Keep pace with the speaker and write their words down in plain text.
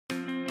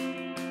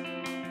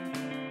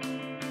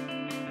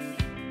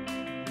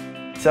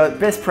So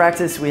at Best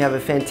Practice, we have a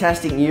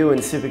fantastic new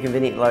and super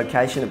convenient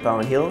location at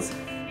Bowen Hills.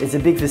 It's a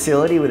big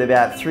facility with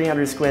about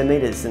 300 square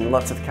metres and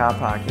lots of car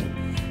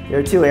parking. There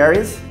are two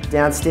areas,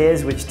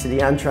 downstairs, which to the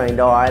untrained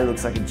eye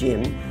looks like a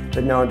gym,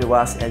 but known to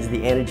us as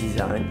the energy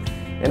zone.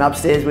 And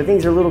upstairs, where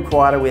things are a little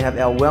quieter, we have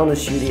our wellness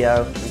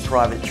studio and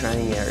private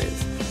training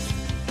areas.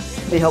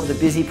 We help the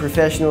busy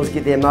professionals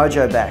get their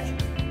mojo back,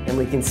 and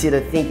we consider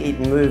think, eat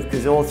and move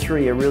because all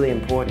three are really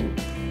important.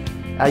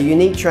 Our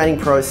unique training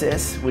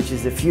process, which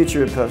is the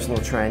future of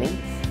personal training,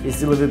 is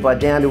delivered by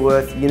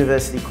down-to-earth,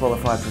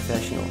 university-qualified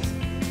professionals.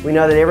 We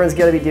know that everyone's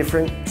going to be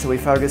different, so we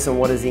focus on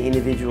what is the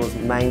individual's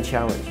main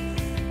challenge.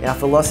 Our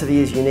philosophy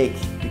is unique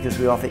because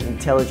we offer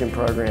intelligent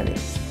programming,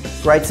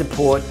 great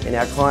support, and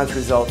our clients'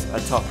 results are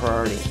top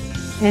priority.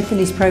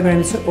 Anthony's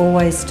programs are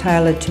always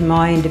tailored to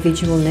my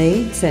individual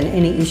needs and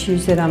any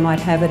issues that I might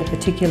have at a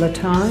particular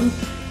time.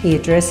 He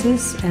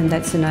addresses, and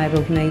that's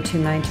enabled me to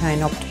maintain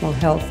optimal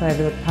health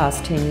over the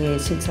past 10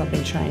 years since I've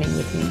been training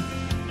with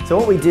him. So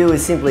what we do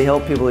is simply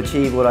help people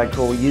achieve what I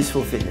call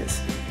useful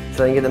fitness,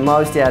 so they can get the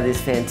most out of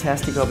this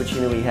fantastic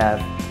opportunity we have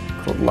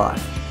called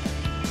life.